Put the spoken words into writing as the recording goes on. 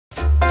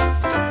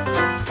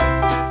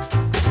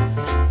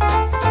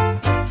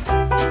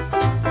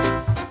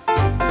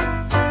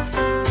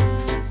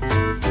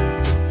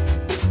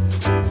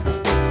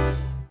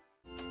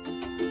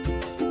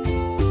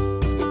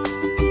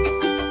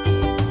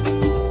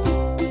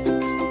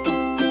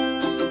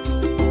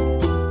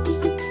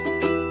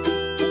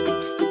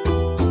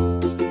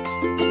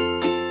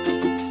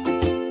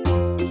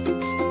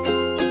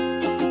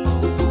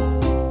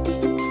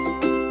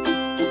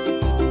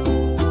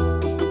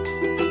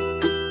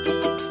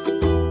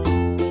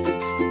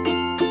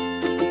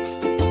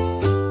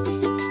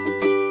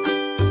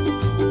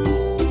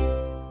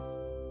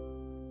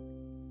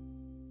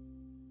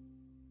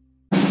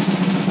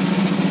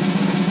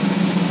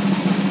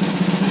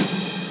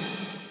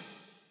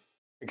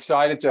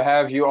Excited to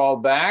have you all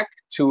back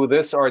to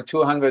this, our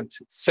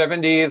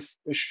 270th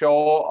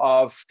show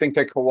of Think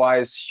Tech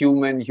Hawaii's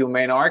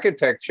Humane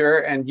Architecture.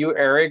 And you,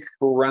 Eric,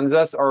 who runs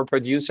us, our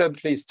producer,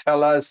 please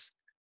tell us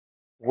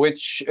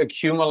which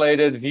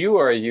accumulated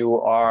viewer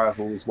you are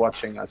who's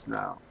watching us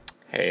now.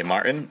 Hey,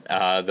 Martin.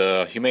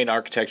 The Humane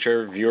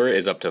Architecture viewer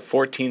is up to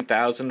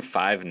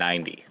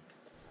 14,590.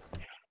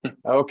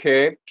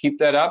 Okay, keep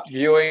that up,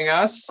 viewing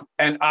us.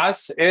 And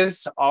us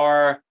is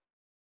our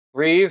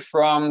brief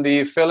from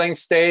the filling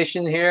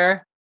station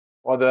here,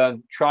 or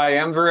the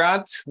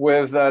triumvirate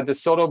with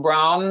DeSoto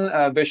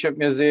Brown, Bishop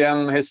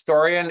Museum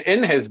historian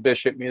in his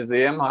Bishop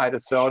Museum. Hi,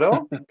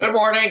 DeSoto. Good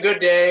morning, good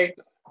day.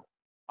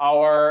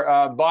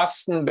 Our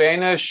Boston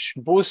Behnisch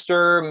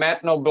booster,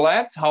 Matt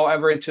Noblett,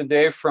 however,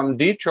 today from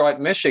Detroit,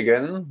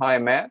 Michigan. Hi,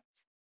 Matt.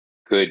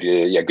 Good,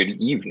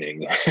 good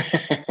evening.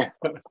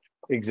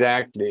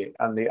 Exactly,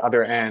 on the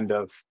other end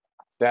of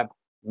that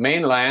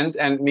mainland.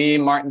 And me,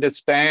 Martin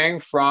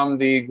Despang, from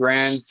the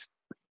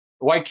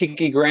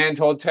Waikiki Grand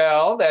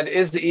Hotel. That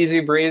is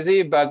easy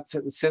breezy, but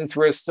since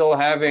we're still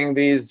having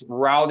these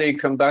rowdy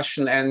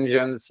combustion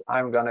engines,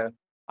 I'm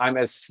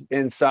as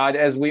inside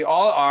as we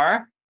all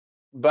are.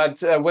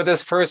 But with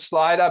this first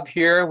slide up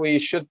here, we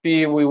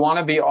want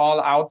to be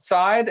all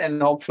outside, and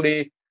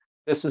hopefully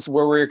this is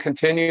where we're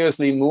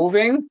continuously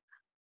moving.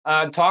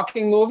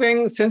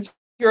 Moving, since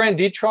you're in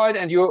Detroit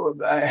and you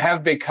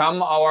have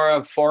become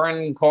our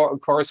foreign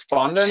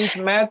correspondent,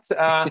 Matt,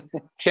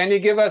 can you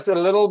give us a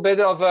little bit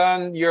of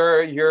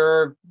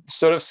your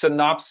sort of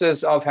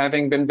synopsis of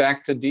having been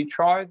back to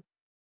Detroit?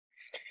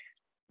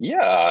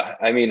 Yeah,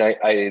 I mean,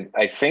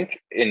 I think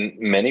in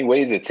many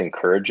ways it's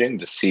encouraging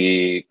to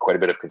see quite a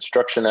bit of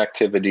construction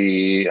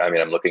activity. I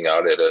mean, I'm looking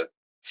out at a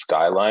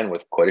skyline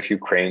with quite a few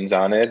cranes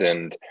on it,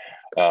 and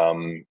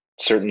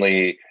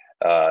certainly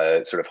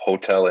sort of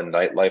hotel and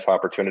nightlife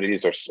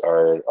opportunities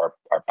are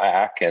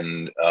back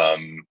and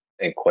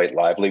quite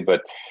lively.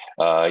 But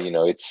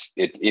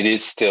it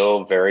is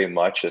still very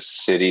much a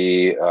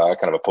city, kind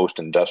of a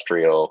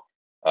post-industrial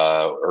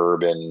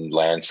urban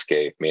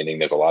landscape, meaning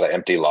there's a lot of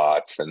empty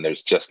lots and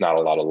there's just not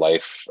a lot of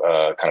life,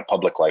 kind of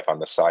public life on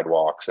the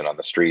sidewalks and on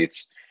the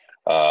streets,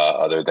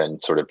 other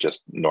than sort of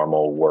just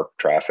normal work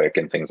traffic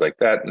and things like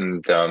that.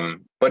 And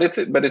but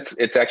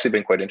it's actually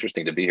been quite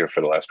interesting to be here for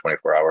the last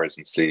 24 hours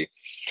and see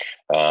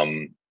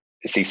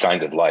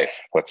signs of life.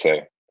 Let's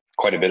say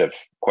quite a bit of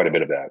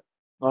that.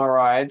 All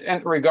right.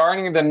 And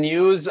regarding the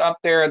news up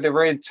there at the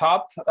very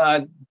top,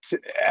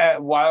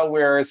 while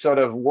we're sort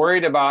of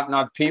worried about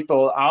not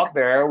people out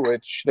there,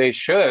 which they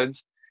should,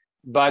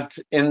 but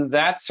in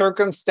that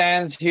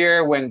circumstance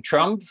here, when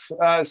Trump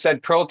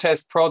said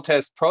protest,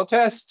 protest,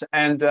 protest,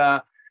 and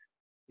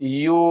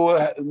you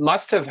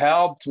must have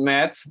helped,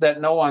 Matt,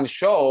 that no one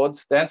showed.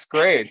 That's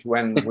great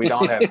when we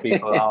don't have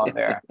people out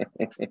there.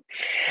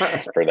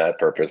 For that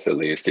purpose, at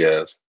least,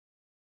 yes.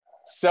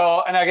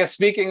 So, and I guess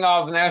speaking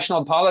of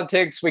national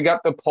politics, we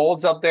got the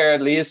polls up there,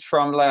 at least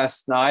from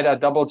last night. I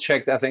double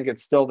checked. I think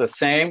it's still the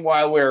same.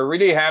 While we're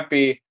really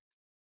happy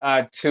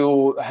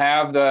to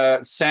have the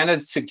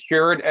Senate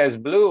secured as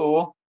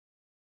blue,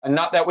 and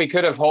not that we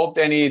could have hoped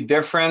any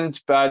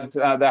different, but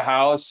the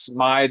House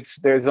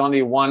there's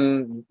only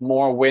one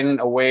more win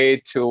away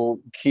to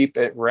keep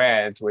it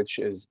red, which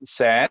is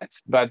sad.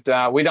 But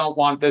we don't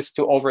want this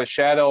to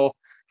overshadow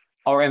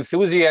our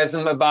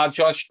enthusiasm about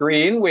Josh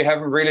Green. We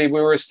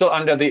were still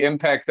under the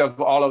impact of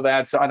all of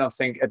that. So I don't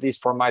think, at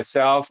least for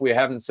myself, we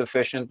haven't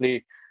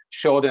sufficiently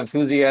showed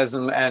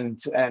enthusiasm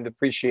and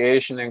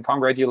appreciation and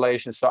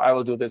congratulations. So I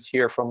will do this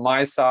here from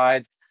my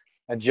side.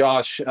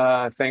 Josh,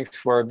 thanks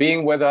for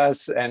being with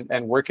us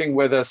and working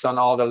with us on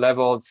all the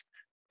levels,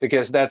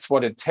 because that's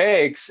what it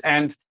takes.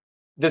 And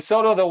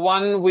DeSoto, the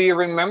one we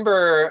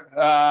remember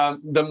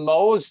the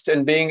most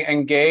in being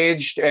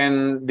engaged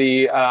in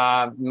the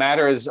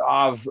matters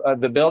of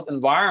the built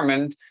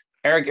environment.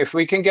 Eric, if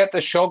we can get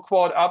the show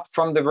quote up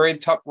from the very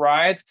top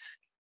right.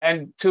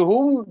 And to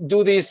whom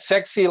do these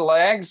sexy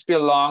legs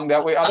belong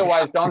that we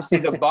otherwise don't see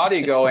the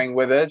body going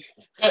with it?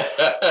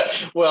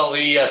 Well,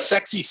 the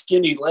sexy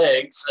skinny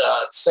legs,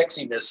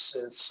 sexiness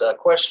is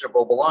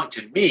questionable, belong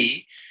to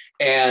me.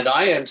 And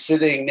I am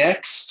sitting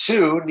next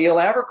to Neil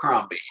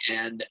Abercrombie.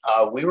 And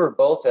we were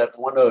both at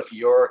one of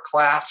your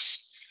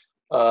class,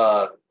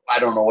 I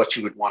don't know what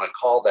you would want to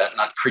call that,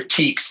 not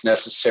critiques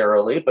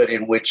necessarily, but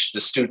in which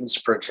the students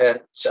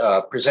present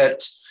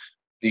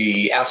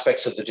the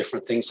aspects of the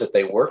different things that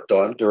they worked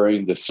on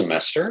during the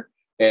semester.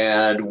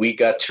 And we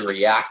got to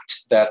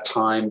react that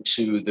time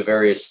to the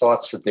various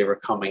thoughts that they were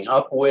coming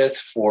up with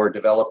for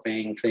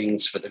developing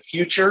things for the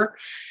future.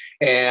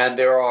 And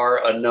there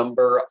are a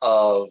number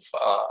of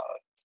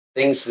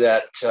things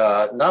that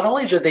not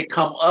only did they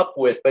come up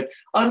with, but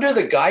under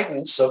the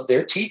guidance of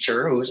their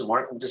teacher, who's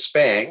Martin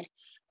Despang,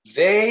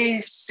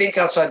 they think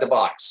outside the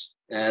box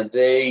and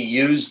they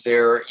use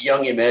their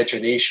young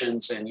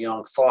imaginations and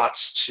young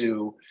thoughts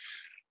to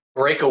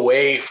break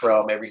away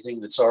from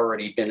everything that's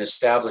already been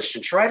established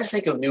and try to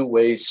think of new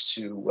ways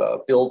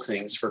to build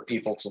things for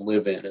people to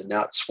live in. And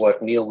that's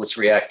what Neil was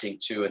reacting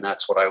to, and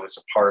that's what I was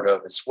a part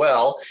of as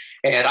well.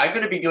 And I'm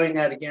going to be doing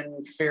that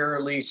again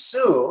fairly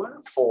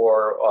soon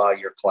for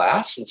your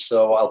class. And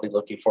so I'll be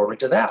looking forward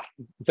to that.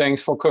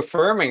 Thanks for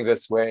confirming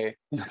this way.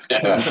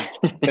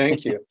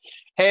 Thank you.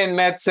 Hey, and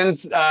Matt,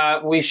 since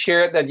we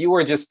shared that you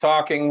were just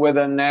talking with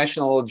a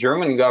national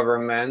German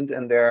government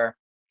and their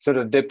sort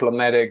of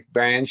diplomatic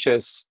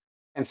branches,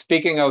 and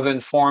speaking of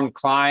informed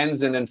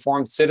clients and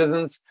informed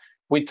citizens,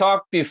 we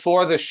talked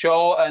before the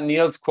show,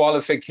 Neil's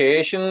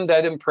qualification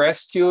that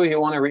impressed you.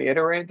 You want to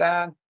reiterate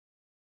that,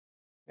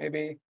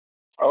 maybe?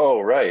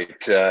 Oh, right.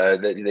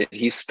 That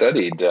he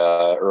studied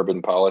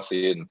urban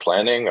policy and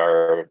planning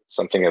or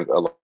something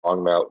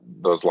along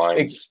those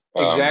lines.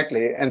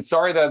 Exactly. And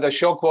sorry that the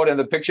show quote in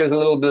the picture is a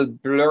little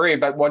bit blurry,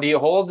 but what he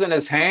holds in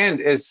his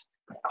hand is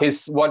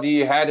what he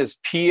had his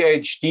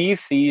PhD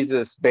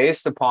thesis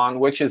based upon,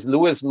 which is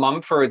Lewis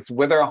Mumford's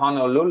Whither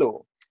Honolulu.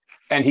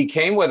 And he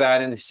came with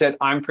that and he said,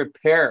 I'm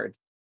prepared.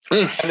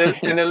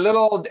 And a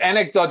little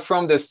anecdote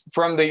from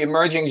the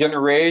emerging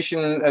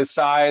generation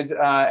side,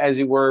 as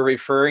you were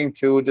referring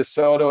to,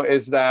 DeSoto,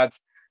 is that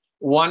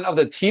one of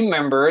the team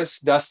members,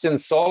 Dustin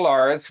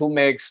Solars, who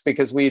makes,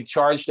 because we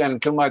charge them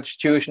too much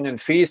tuition and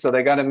fees, so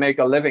they got to make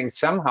a living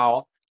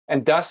somehow.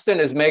 And Dustin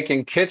is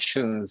making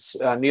kitchens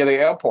near the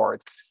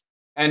airport.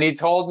 And he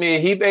told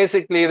me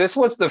this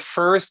was the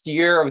first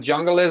year of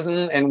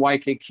jungleism in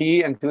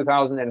Waikiki in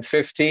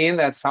 2015.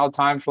 That's how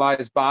time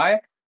flies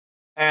by.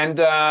 And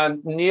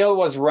Neil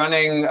was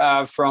running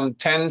from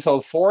 10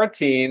 till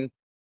 14.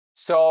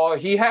 So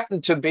he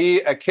happened to be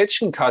a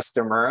kitchen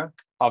customer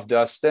of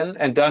Dustin.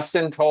 And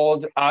Dustin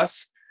told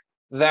us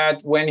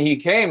that when he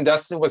came,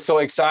 Dustin was so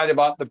excited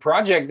about the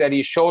project that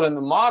he showed him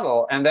the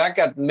model. And that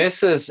got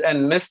Mrs.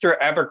 and Mr.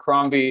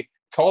 Abercrombie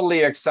totally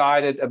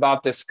excited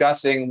about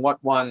discussing what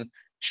one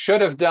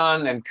should have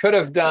done and could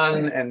have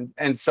done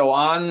and so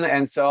on.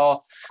 And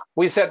so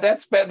we said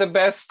that's the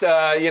best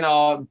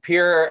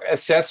peer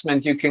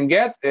assessment you can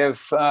get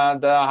if the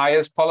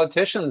highest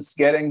politicians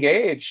get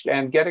engaged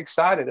and get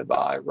excited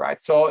about it,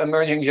 right? So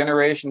emerging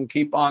generation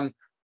keep on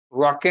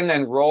rocking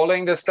and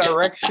rolling this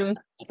direction,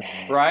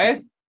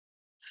 right?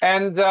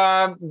 And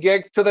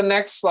get to the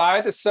next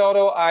slide.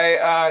 DeSoto,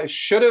 I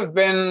should have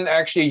been,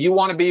 actually, you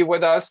want to be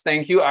with us,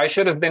 thank you. I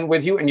should have been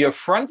with you in your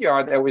front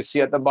yard that we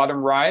see at the bottom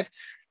right,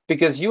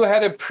 because you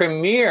had a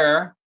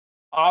premiere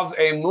of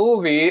a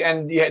movie.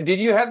 And did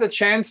you have the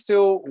chance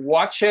to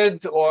watch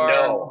it, or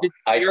No, did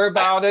you hear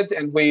about it?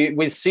 And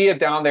we see it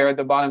down there at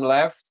the bottom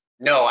left.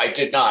 No, I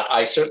did not.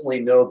 I certainly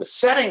know the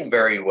setting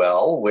very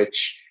well,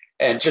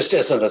 and just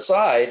as an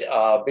aside,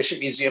 Bishop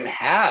Museum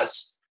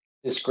has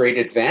this great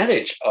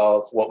advantage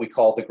of what we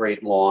call the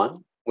Great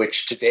Lawn,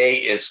 which today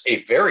is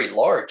a very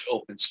large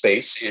open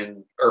space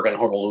in urban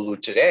Honolulu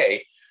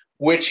today,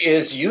 which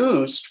is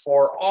used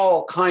for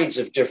all kinds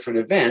of different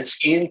events,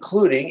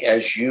 including,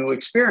 as you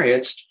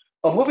experienced,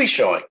 a movie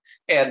showing.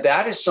 And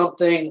that is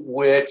something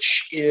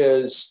which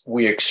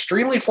we're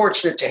extremely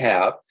fortunate to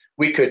have.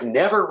 We could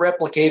never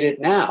replicate it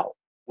now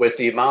with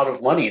the amount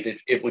of money that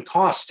it would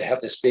cost to have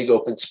this big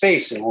open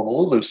space in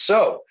Honolulu.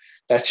 So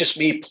that's just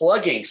me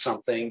plugging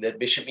something that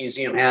Bishop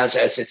Museum has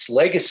as its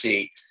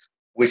legacy,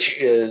 which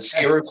is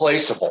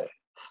irreplaceable.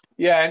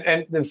 Yeah,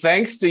 and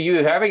thanks to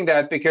you having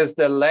that, because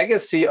the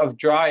legacy of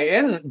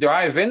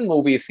drive-in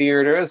movie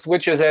theaters,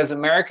 which is as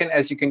American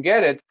as you can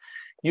get it,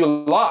 you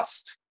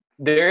lost.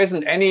 There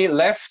isn't any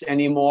left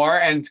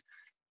anymore. And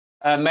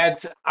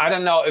Matt, I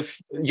don't know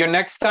if your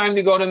next time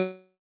you go to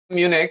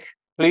Munich,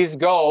 please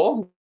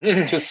go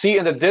to see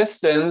in the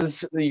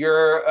distance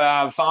your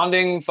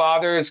founding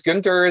fathers,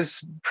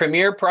 Günther's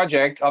premiere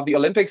project of the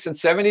Olympics in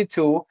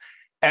 '72,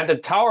 and the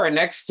tower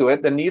next to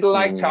it, the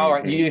needle-like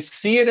tower. You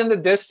see it in the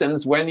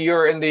distance when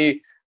you're in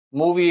the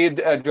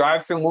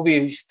drive-through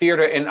movie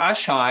theater in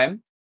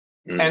Aschheim.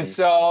 And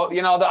so, the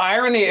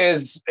irony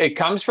is it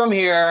comes from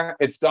here,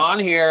 it's gone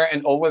here,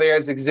 and over there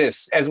it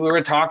exists. As we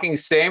were talking,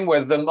 same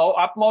with the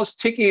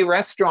utmost tiki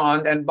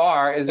restaurant and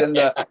bar is in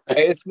the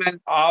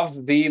basement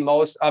of the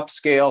most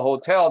upscale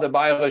hotel, the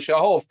Bayerischer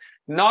Hof.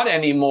 Not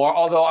anymore,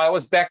 although I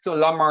was back to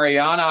La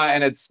Mariana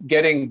and it's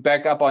getting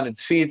back up on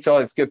its feet, so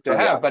it's good to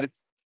have, but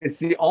it's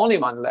the only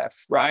one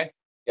left, right?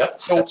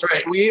 Yep, so that's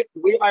right. We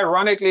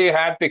ironically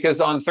had,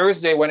 because on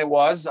Thursday when it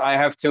was, I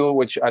have to,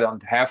 which I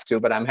don't have to,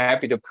 but I'm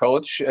happy to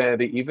coach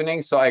the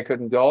evening, so I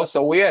couldn't go.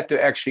 So we had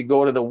to actually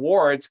go to the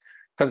Ward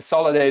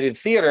Consolidated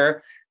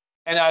Theater.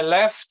 And I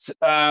left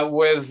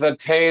with a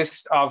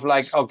taste of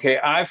like, okay,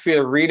 I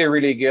feel really,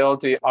 really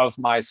guilty of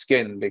my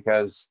skin,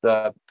 because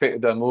the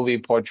movie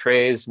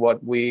portrays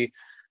what we,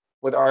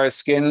 with our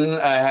skin,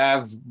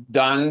 have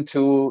done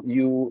to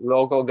you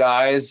local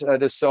guys,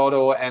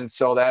 DeSoto. And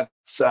so that's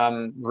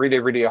really,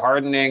 really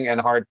hardening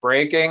and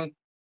heartbreaking.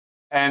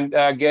 And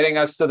getting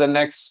us to the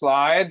next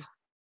slide.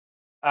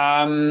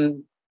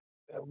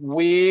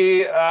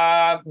 you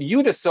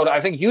DeSoto,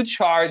 I think you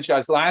charged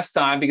us last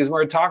time because we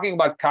were talking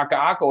about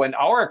Kaka'ako and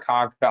our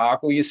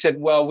Kaka'ako. You said,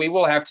 well, we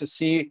will have to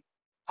see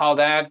how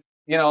that,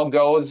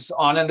 goes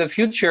on in the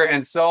future.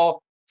 And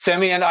so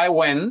Semi and I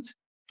went.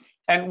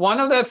 And one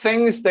of the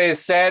things they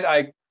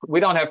said, we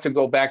don't have to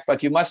go back,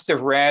 but you must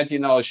have read,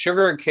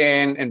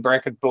 sugarcane in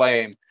bracket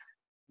blame.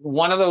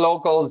 One of the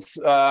locals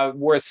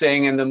were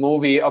saying in the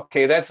movie,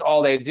 okay, that's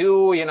all they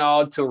do,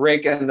 to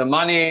rake in the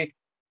money.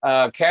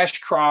 Cash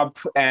crop.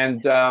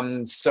 And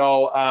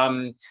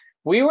so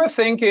we were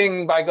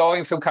thinking by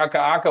going through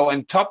Kaka'ako,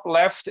 and top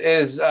left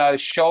is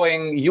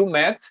showing you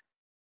met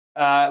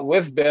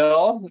with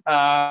Bill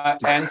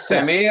and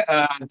Semi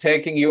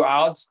taking you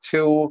out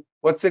to,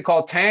 what's it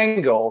called?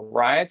 Tango,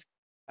 right?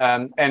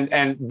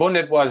 And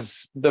Bundit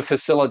was the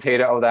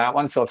facilitator of that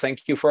one. So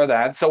thank you for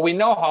that. So we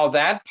know how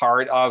that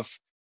part of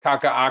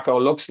Kaka'ako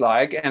looks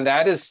like. And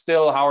that is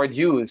still Howard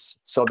Hughes.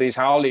 So these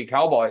Howley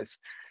cowboys.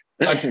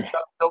 But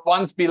the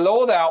ones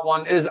below that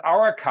one is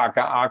our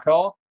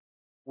Kaka'ako,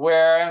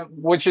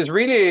 which is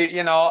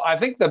really, I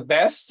think the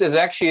best is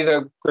actually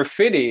the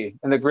graffiti.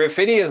 And the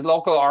graffiti is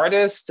local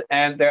artists,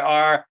 and they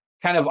are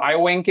kind of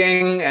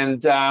eye-winking,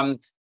 and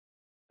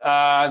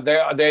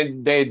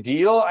they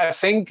deal, I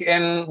think,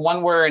 in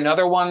one way or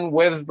another one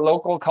with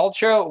local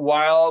culture,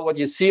 while what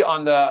you see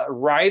on the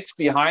right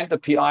behind the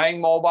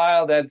PIing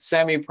mobile that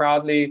Semi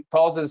proudly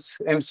poses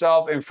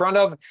himself in front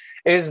of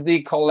is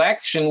the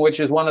collection,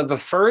 which is one of the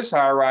first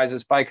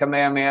high-rises by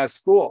Kamehameha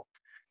School.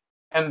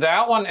 And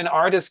that one in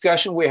our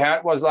discussion we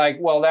had was like,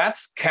 well,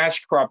 that's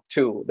cash crop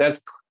too.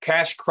 That's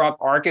cash crop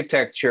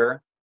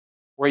architecture,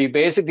 where you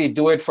basically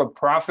do it for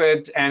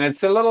profit. And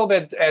it's a little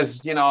bit,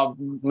 as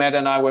Matt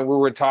and I, when we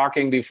were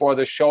talking before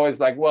the show, is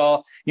like,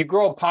 well, you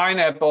grow a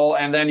pineapple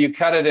and then you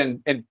cut it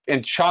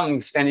in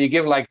chunks, and you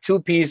give like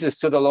 2 pieces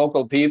to the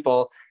local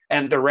people,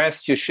 and the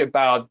rest you ship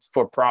out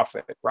for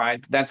profit,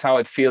 right? That's how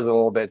it feels a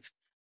little bit,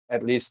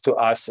 at least to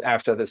us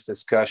after this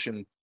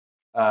discussion,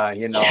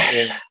 in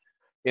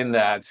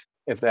that,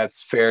 if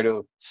that's fair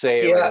to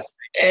say. Yeah.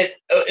 And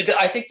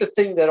I think the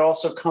thing that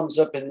also comes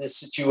up in this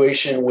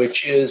situation,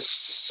 which is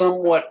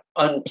somewhat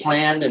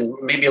unplanned and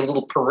maybe a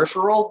little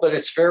peripheral, but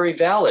it's very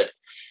valid.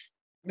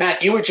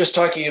 Matt, you were just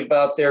talking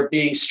about there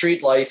being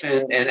street life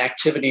and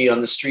activity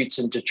on the streets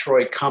in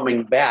Detroit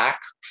coming back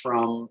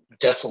from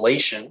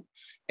desolation,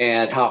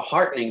 and how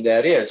heartening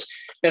that is.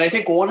 And I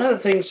think one of the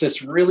things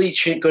that's really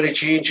going to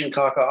change in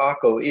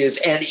Kaka'ako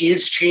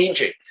is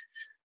changing.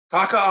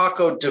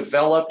 Kaka'ako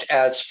developed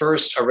as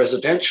first a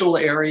residential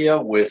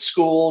area with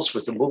schools,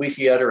 with a movie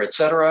theater, et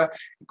cetera.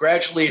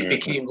 Gradually, it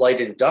became light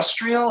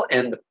industrial,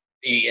 and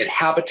the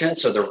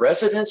inhabitants or the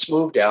residents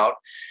moved out.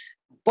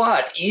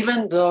 But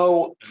even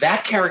though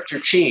that character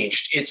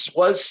changed, it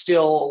was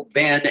still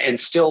then, and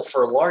still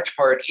for a large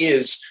part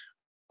is,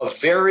 a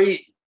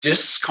very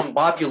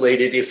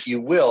discombobulated, if you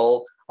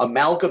will,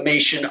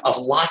 amalgamation of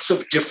lots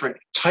of different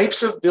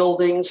types of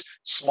buildings,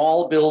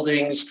 small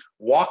buildings,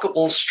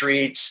 walkable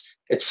streets,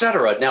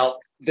 etc. Now,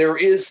 there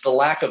is the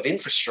lack of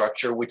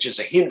infrastructure, which is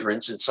a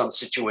hindrance in some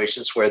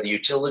situations where the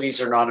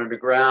utilities are not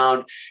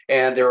underground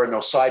and there are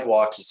no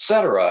sidewalks,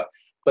 etc.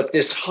 But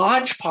this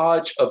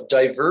hodgepodge of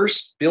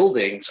diverse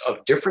buildings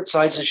of different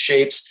sizes,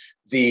 shapes,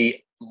 the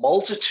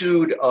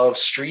multitude of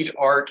street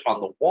art on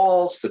the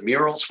walls, the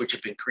murals which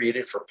have been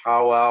created for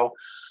powwow,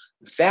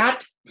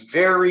 that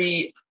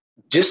very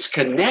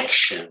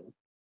disconnection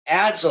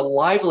adds a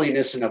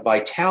liveliness and a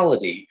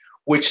vitality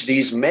which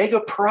these mega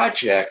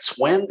projects,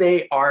 when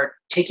they are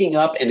taking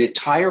up an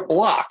entire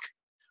block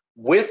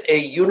with a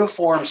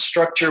uniform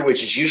structure,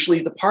 which is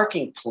usually the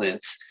parking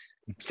plinth,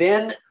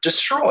 then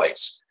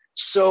destroys.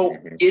 So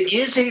it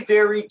is a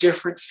very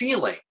different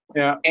feeling.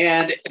 Yeah.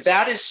 And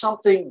that is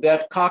something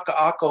that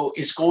Kaka'ako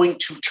is going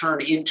to turn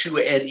into,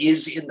 and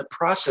is in the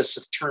process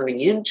of turning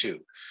into.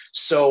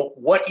 So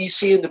what you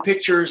see in the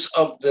pictures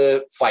of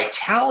the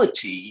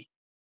vitality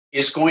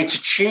is going to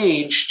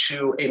change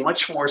to a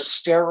much more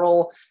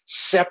sterile,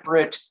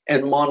 separate,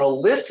 and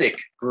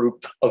monolithic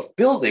group of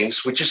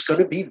buildings, which is going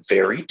to be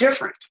very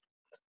different.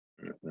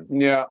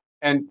 Yeah.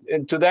 And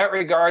to that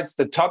regards,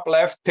 the top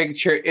left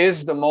picture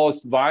is the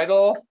most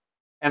vital.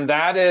 And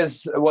that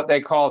is what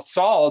they call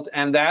SALT.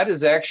 And that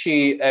is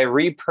actually a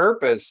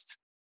repurposed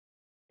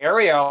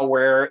area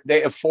where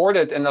they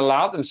afforded and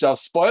allowed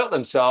themselves, spoiled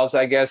themselves,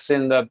 I guess,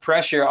 in the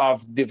pressure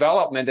of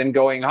development and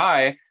going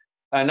high.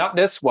 Not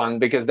this one,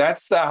 because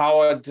that's the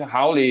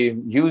Howley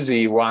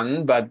Husey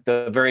one, but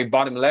the very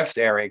bottom left,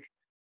 Eric,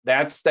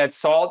 that's that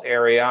SALT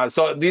area.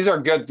 So these are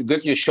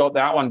good you showed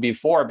that one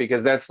before,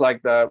 because that's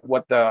like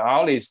what the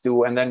Howleys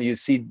do. And then you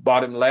see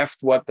bottom left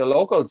what the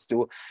locals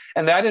do.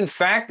 And that, in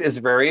fact, is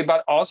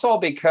but also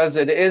because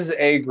it is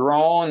a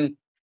grown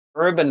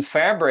urban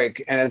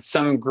fabric and it's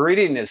some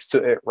grittiness to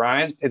it,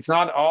 right? It's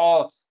not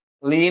all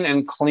lean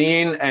and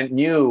clean and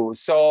new.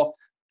 So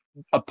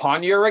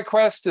upon your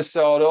request,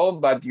 DeSoto,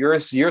 but you're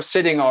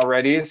sitting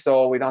already,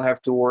 so we don't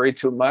have to worry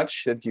too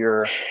much that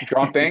you're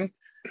dropping.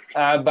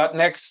 But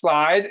next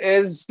slide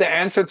is the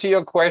answer to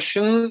your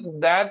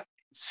question.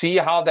 See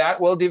how that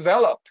will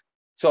develop.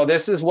 So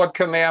this is what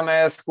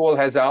Kamehameha School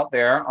has out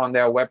there on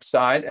their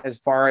website as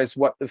far as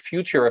what the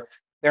future,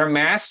 their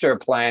master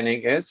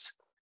planning is.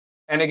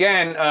 And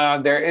again,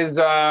 there is,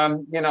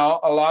 you know,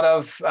 a lot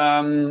of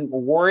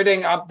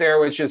wording up there,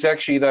 which is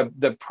actually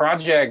the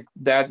project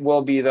that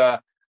will be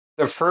the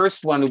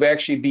first one to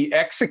actually be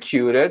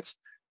executed.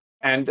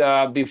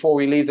 And before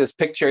we leave this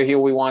picture here,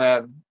 we want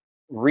to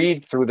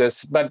read through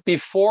this. But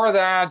before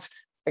that,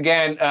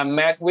 again,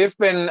 Matt, we've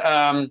been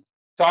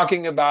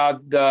talking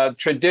about the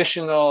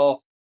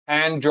traditional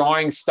hand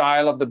drawing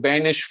style of the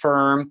Behnisch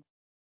firm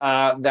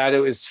that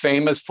it was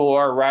famous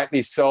for,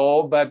 rightly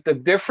so. But the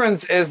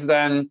difference is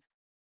then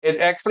it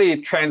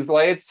actually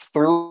translates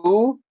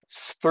through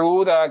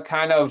the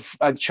kind of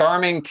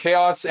charming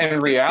chaos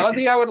and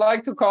reality, I would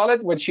like to call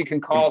it, which you can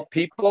call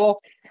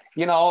people,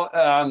 you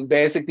know,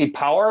 basically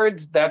powered.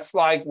 That's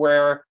like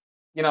where,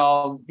 you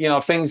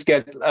know, things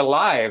get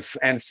alive.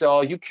 And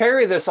so you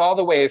carry this all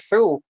the way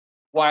through,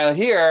 while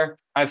here,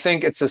 I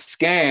think it's a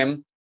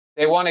scam.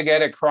 They want to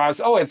get across,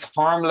 oh, it's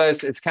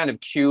harmless, it's kind of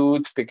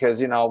cute because,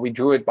 you know, we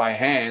drew it by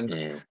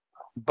hand.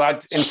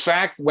 But in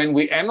fact, when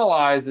we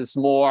analyze this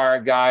more,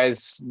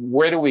 guys,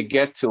 where do we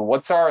get to?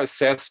 What's our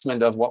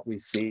assessment of what we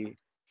see?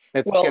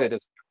 Let's get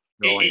it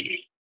going.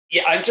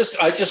 Yeah, I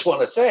just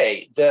want to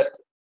say that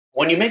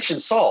when you mention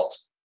salt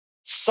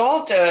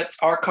at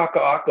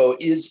Arcacaaco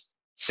is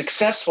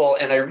successful,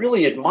 and I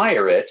really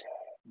admire it.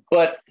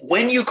 But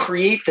when you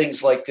create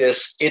things like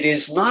this, it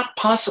is not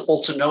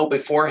possible to know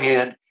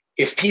beforehand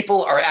if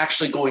people are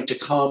actually going to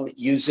come,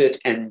 use it,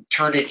 and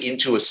turn it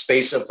into a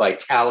space of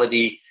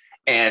vitality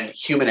and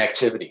human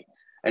activity.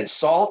 And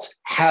SALT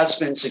has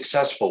been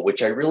successful,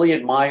 which I really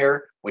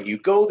admire. When you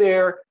go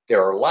there,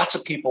 there are lots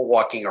of people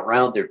walking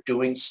around, they're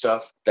doing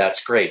stuff.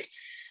 That's great.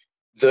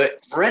 The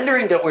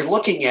rendering that we're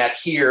looking at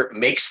here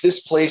makes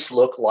this place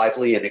look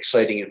lively and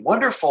exciting and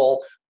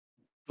wonderful,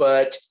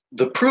 but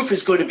the proof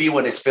is going to be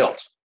when it's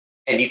built.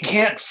 And you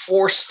can't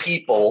force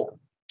people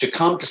to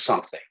come to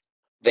something.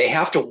 They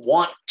have to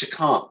want to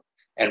come.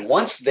 And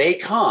once they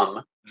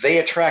come, they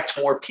attract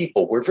more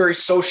people. We're very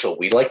social.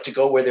 We like to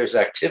go where there's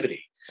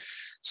activity.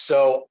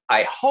 So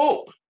I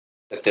hope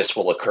that this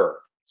will occur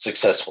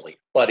successfully.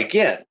 But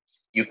again,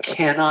 you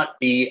cannot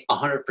be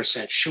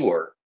 100%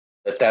 sure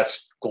that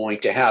that's going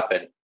to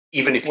happen,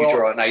 even if you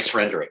draw a nice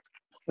rendering.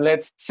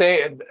 Let's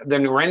say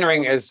the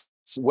rendering is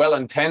well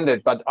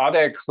intended, but are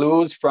there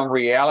clues from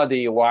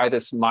reality why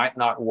this might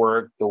not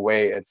work the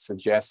way it's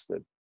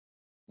suggested,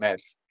 Matt?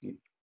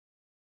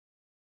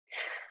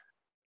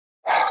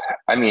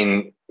 I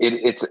mean,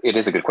 it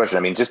is a good question.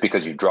 I mean, just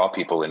because you draw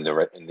people in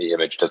the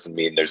image doesn't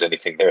mean there's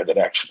anything there that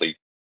actually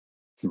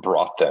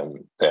brought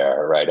them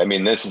there, right? I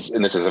mean, this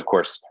is of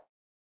course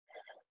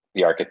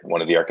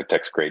one of the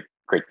architect's great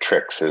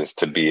tricks is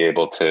to be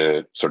able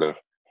to sort of,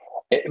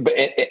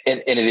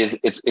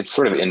 it's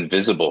sort of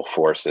invisible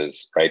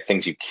forces, right?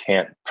 Things you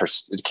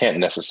can't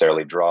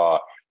necessarily draw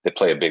that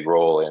play a big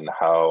role in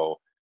how,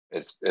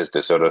 as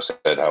DeSoto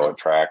said, how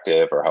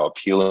attractive or how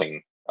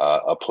appealing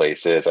a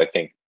place is. I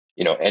think,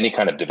 you know, any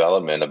kind of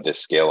development of this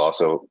scale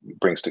also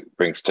brings to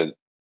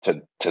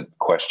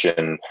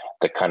question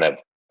the kind of,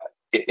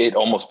 it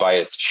almost by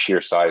its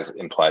sheer size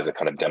implies a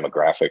kind of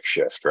demographic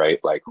shift, right?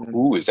 Like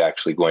who is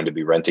actually going to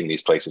be renting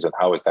these places, and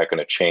how is that going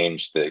to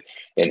change the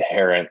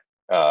inherent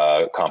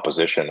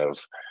composition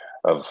of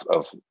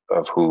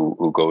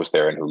who goes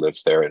there and who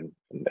lives there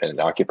and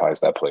occupies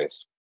that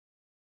place.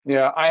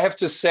 Yeah, I have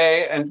to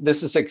say, and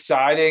this is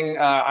exciting.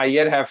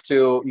 You have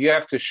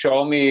to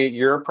show me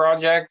your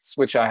projects,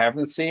 which I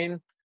haven't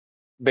seen,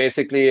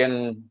 basically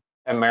in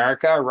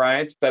America,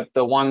 right? But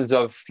the ones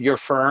of your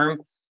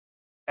firm,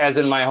 as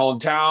in my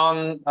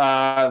hometown,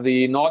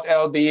 the Nord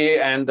LB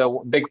and the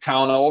big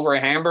town over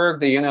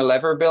Hamburg, the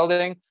Unilever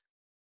building.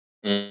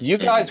 You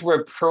guys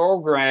were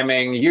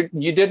programming.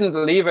 You didn't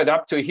leave it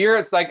up to here.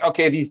 It's like,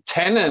 okay, these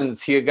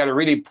tenants here got to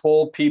really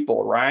pull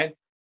people, right?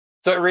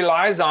 So it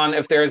relies on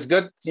if there's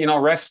good,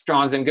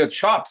 restaurants and good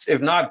shops.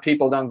 If not,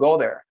 people don't go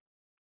there.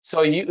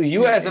 So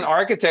you as an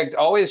architect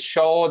always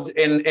showed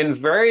in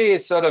very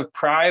sort of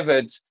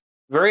private,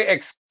 very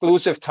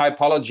exclusive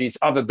typologies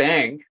of a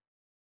bank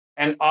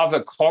and of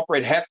a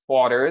corporate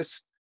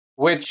headquarters,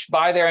 which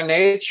by their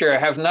nature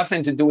have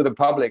nothing to do with the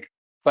public.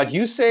 But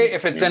you say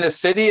if it's in a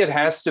city, it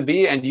has to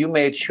be, and you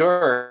made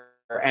sure.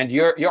 And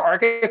your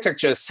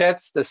architecture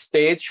sets the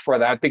stage for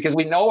that, because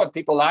we know what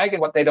people like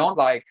and what they don't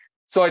like.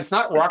 So it's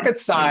not rocket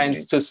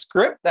science to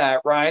script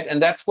that, right?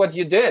 And that's what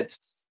you did.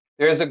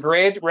 There's a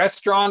great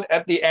restaurant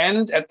at the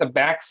end, at the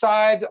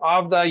backside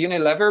of the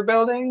Unilever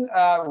building,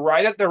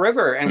 right at the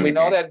river. And we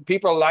know that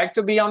people like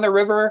to be on the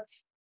river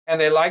and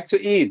they like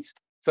to eat.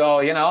 So,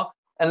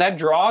 and that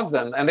draws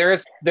them. And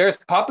there's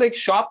public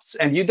shops,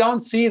 and you don't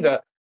see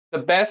the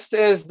best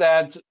is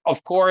that,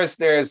 of course,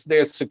 there's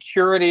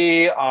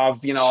security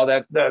of,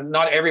 that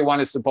not everyone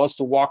is supposed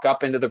to walk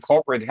up into the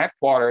corporate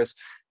headquarters.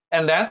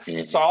 And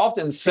that's solved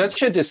in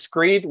such a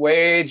discreet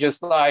way,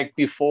 just like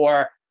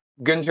before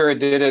Günther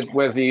did it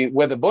with the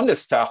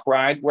Bundestag,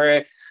 right?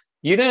 Where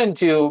you didn't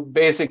to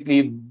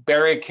basically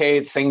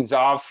barricade things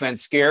off and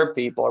scare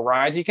people,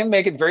 right? You can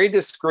make it very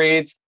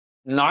discreet,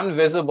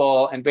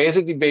 non-visible, and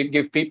basically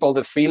give people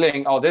the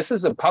feeling, oh, this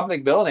is a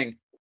public building,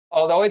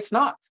 although it's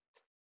not.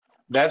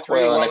 That's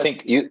really well, and I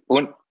think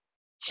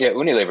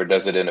Unilever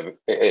does it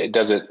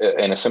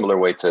in a similar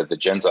way to the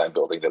Genzyme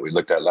building that we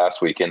looked at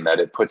last week, in that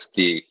it puts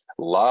the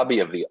lobby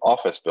of the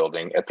office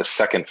building at the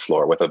second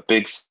floor with a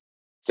big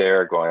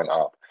stair going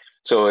up.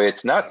 So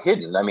it's not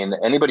hidden. I mean,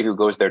 anybody who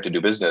goes there to do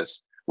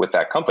business with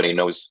that company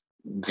knows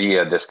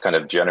via this kind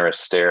of generous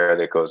stair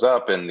that goes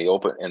up and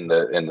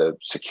the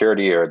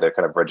security or the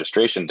kind of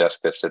registration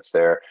desk that sits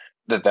there,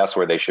 that's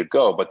where they should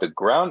go. But the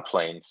ground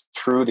plane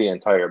through the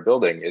entire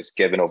building is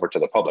given over to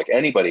the public.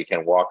 Anybody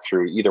can walk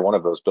through either one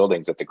of those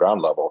buildings at the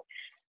ground level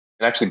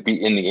and actually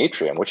be in the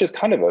atrium, which is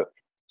kind of a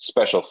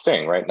special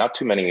thing, right? Not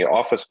too many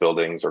office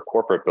buildings or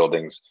corporate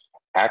buildings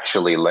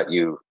actually let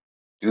you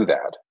do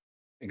that.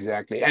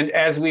 Exactly. And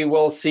as we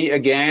will see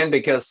again,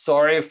 because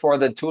sorry for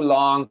the too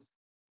long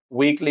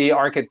weekly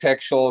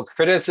architectural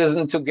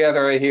criticism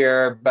together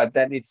here, but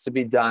that needs to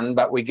be done.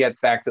 But we get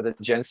back to the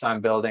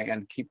Genzyme building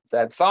and keep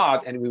that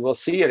thought, and we will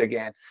see it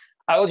again.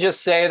 I will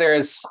just say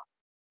there's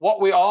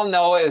what we all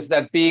know is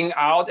that being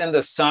out in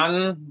the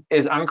sun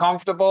is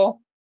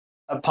uncomfortable.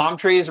 Palm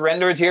trees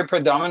rendered here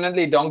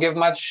predominantly don't give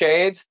much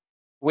shade.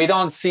 We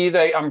don't see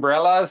the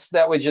umbrellas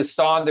that we just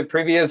saw in the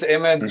previous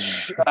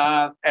image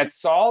at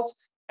Salt.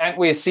 And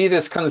we see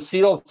this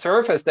concealed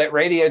surface that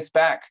radiates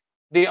back.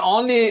 The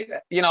only,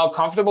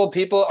 comfortable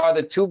people are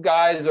the two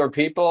guys or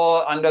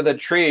people under the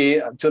tree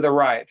to the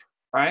right,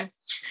 right?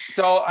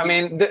 So, I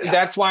mean,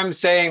 that's why I'm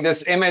saying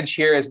this image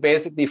here is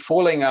basically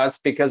fooling us,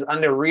 because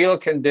under real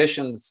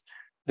conditions,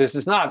 this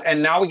is not.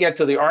 And now we get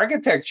to the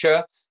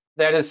architecture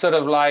that is sort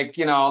of like,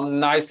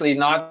 nicely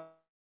not,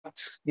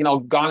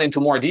 gone into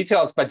more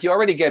details, but you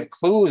already get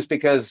clues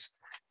because,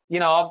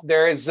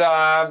 there's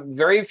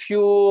very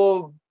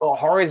few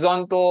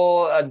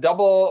horizontal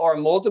double or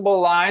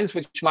multiple lines,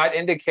 which might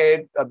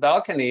indicate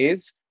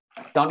balconies.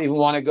 Don't even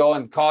want to go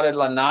and call it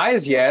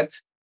lanais yet.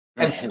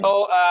 And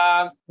so,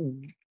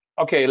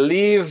 okay,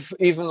 leave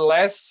even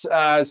less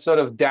sort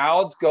of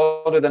doubt.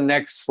 Go to the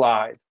next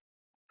slide.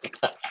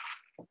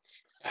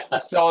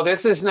 So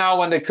this is now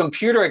when the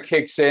computer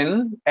kicks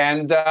in,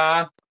 and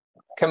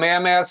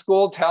Kamehameha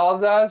School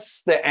tells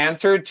us the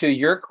answer to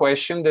your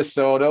question,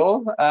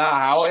 DeSoto.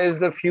 How is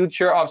the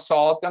future of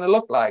Salt going to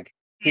look like?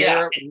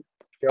 Yeah,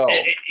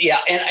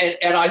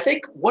 and I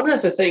think one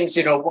of the things,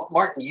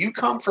 Martin, you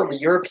come from a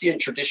European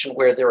tradition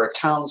where there are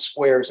town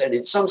squares, and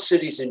in some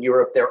cities in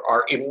Europe there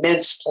are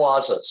immense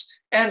plazas,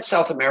 and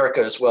South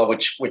America as well,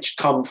 which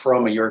come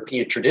from a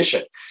European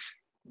tradition.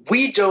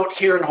 We don't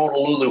here in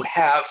Honolulu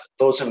have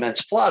those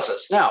immense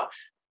plazas. Now,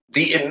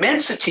 the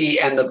immensity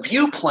and the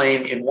view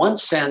plane, in one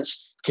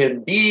sense,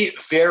 can be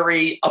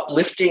very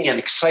uplifting and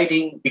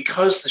exciting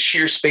because the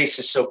sheer space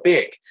is so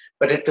big.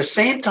 But at the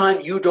same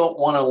time, you don't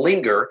want to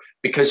linger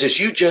because, as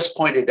you just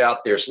pointed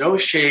out, there's no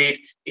shade.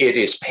 It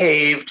is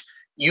paved.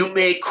 You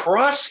may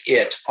cross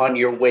it on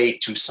your way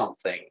to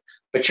something,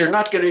 but you're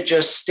not going to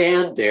just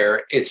stand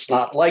there. It's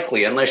not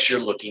likely unless you're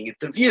looking at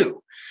the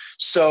view.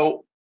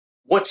 So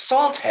what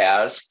Salt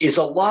has is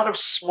a lot of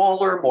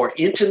smaller, more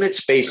intimate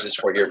spaces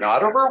where you're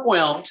not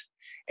overwhelmed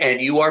and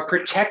you are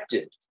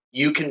protected.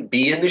 You can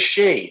be in the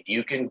shade.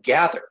 You can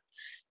gather.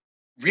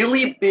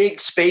 Really big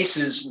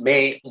spaces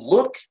may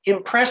look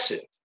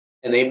impressive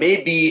and they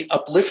may be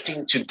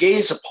uplifting to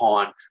gaze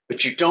upon,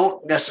 but you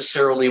don't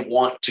necessarily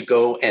want to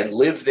go and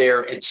live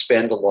there and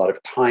spend a lot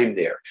of time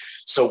there.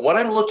 So what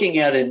I'm looking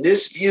at in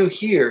this view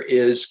here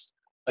is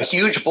a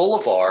huge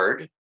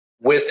boulevard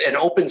with an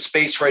open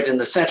space right in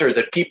the center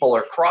that people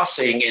are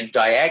crossing in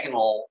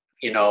diagonal,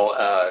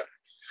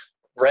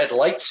 red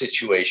light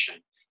situation.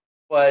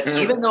 But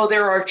even though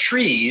there are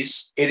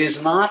trees, it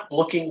is not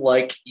looking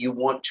like you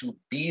want to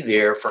be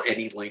there for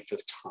any length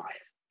of time.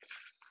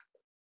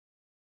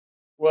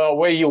 Well,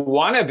 where you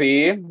want to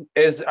be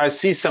is, I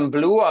see some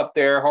blue up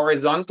there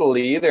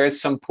horizontally. There's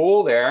some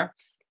pool there.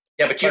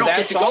 Yeah, but you don't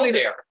get to go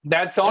there.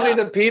 That's only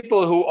the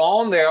people who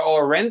own there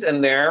or rent in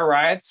there,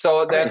 right?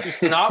 So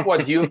that's not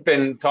what you've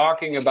been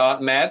talking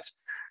about, Matt,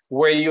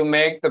 where you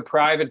make the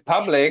private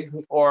public,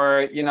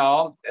 or you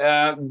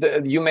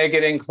make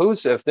it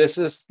inclusive. This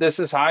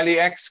is highly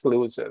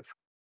exclusive,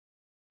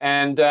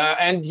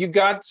 and you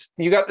got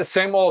the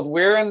same old.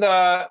 We're in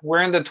the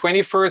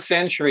 21st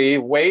century,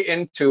 way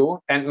into.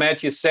 And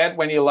Matt, you said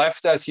when you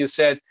left us, you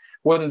said,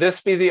 wouldn't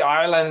this be the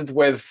island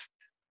with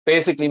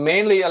basically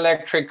mainly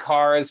electric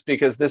cars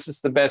because this is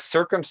the best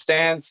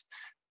circumstance?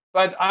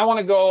 But I want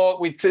to go,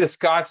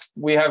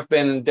 we have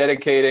been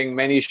dedicating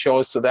many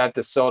shows to that,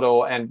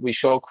 DeSoto, and we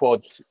show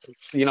quotes,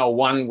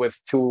 one with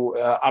two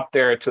up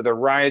there to the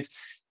right.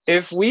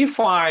 If we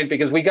find,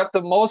 because we got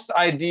the most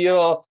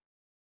ideal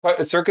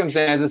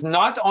circumstances,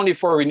 not only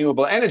for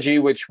renewable energy,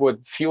 which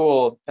would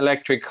fuel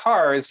electric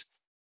cars,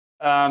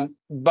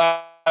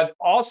 but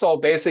also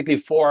basically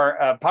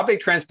for public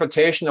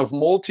transportation of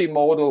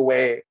multimodal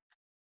way,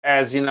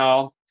 as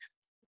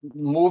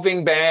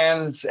moving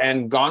bands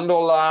and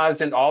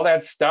gondolas and all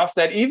that stuff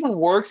that even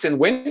works in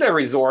winter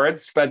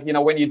resorts. But,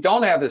 when you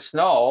don't have the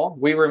snow,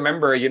 we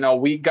remember,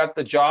 we got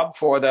the job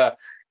for the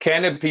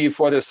canopy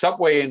for the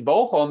subway in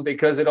Bochum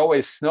because it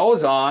always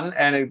snows on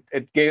and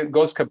it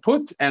goes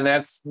kaput. And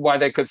that's why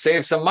they could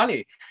save some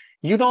money.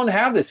 You don't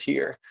have this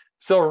here.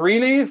 So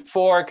really,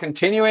 for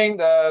continuing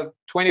the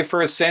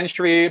 21st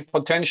century,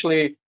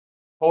 potentially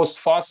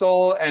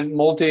post-fossil and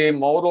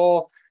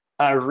multimodal,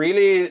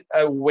 really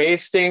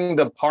wasting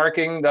the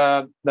parking,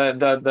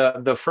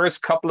 the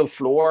first couple of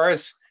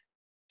floors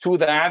to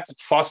that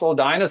fossil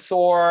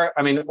dinosaur.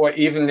 I mean, or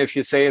even if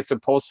you say it's a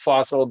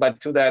post-fossil, but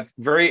to that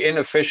very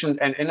inefficient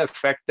and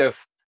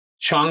ineffective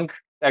chunk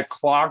that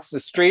clogs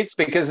the streets,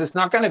 because it's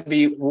not going to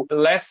be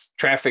less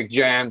traffic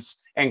jams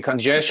and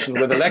congestion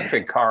with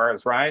electric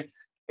cars, right?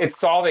 It's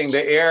solving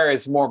the air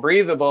is more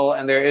breathable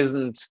and there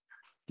isn't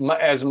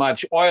as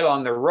much oil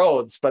on the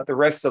roads, but the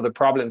rest of the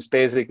problems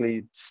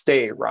basically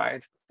stay,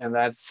 right? And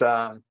that's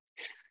so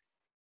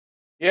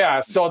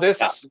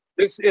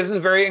this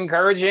isn't very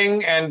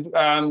encouraging,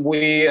 and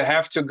we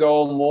have to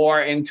go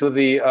more into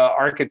the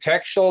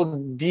architectural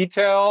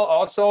detail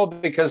also,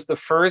 because the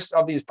first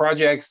of these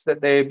projects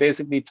that they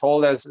basically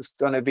told us is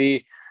going to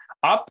be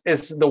up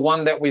is the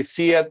one that we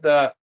see at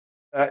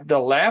the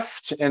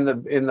left in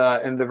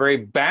the very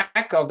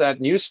back of that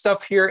new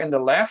stuff here in the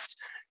left.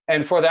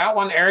 And for that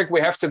one, Eric,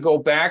 we have to go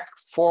back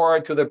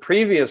forward to the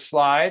previous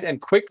slide and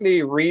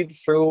quickly read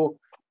through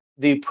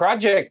the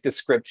project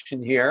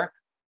description here.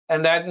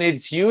 And that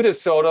needs you,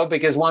 DeSoto,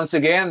 because once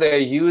again, they're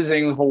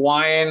using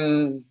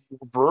Hawaiian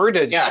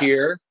wordage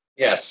here.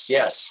 Yes.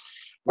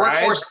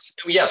 Right?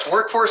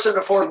 Workforce and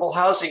affordable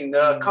housing.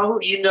 The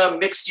Kahu'ina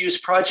mixed-use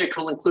project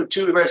will include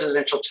 2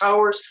 residential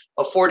towers.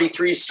 A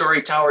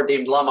 43-story tower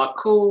named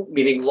Lamaku,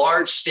 meaning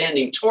large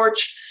standing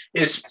torch,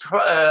 is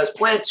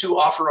planned to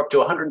offer up to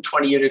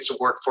 120 units of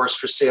workforce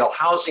for sale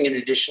housing, in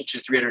addition to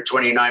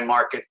 329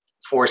 market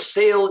for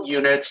sale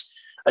units.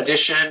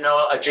 Adjacent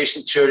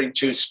to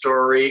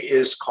 32-story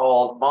is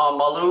called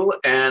Mamalu,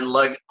 and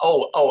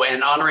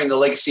and honoring the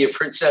legacy of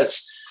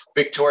Princess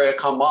Victoria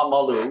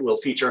Kamamalu will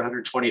feature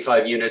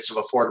 125 units of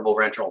affordable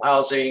rental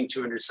housing,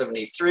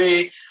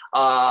 273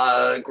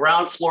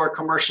 ground floor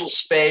commercial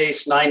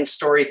space,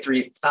 9-story,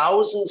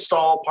 3,000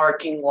 stall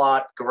parking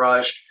lot,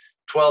 garage,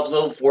 12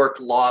 live work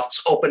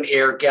lofts, open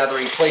air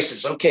gathering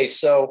places. Okay,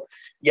 so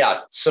yeah,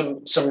 some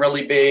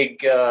really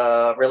big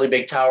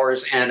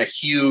towers and a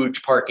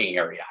huge parking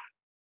area.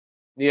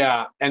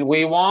 Yeah, and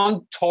we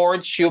won't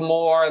torch you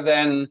more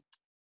than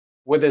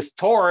with this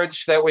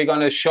torch that we're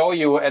going to show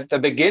you at the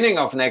beginning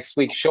of next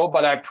week's show.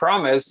 But I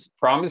promise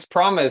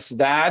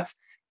that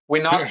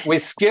we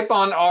skip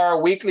on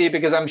our weekly,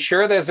 because I'm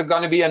sure there's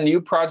going to be a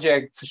new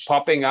project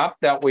popping up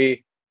that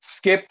we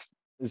skip.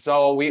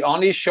 So we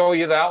only show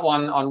you that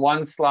one on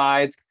one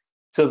slide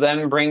to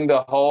then bring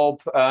the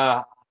hope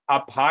up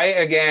high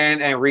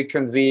again and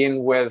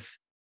reconvene with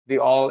the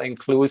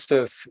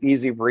all-inclusive,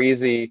 easy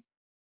breezy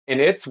in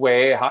its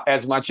way,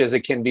 as much as it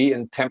can be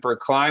in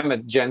temperate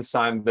climate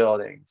Gensheim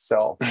building.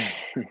 So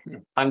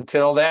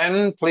until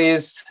then,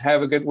 please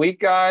have a good week,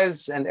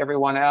 guys, and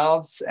everyone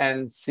else,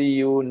 and see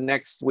you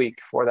next week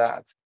for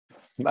that.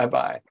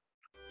 Bye-bye.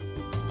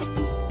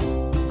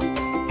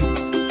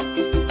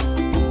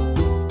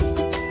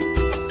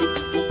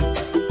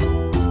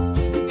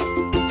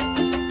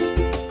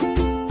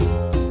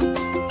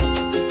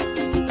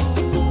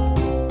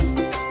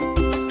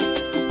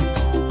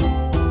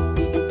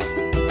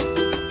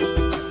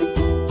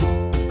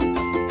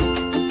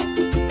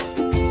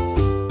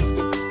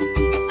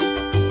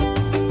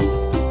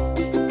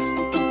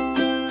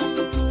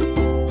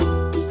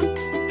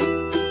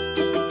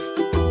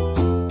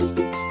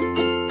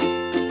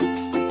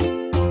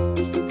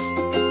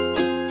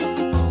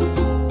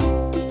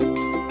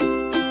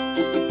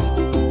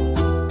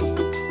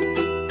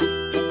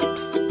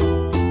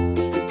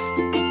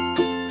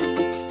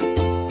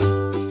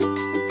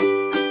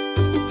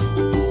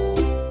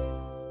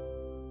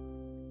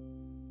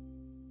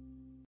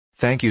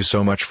 Thank you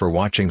so much for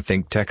watching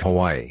Think Tech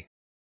Hawaii.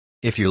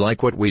 If you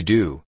like what we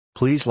do,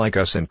 please like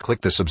us and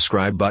click the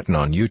subscribe button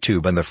on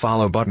YouTube and the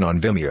follow button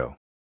on Vimeo.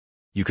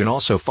 You can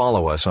also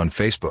follow us on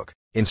Facebook,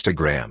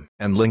 Instagram,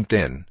 and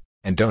LinkedIn,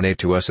 and donate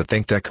to us at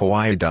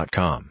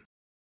thinktechhawaii.com.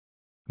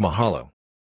 Mahalo.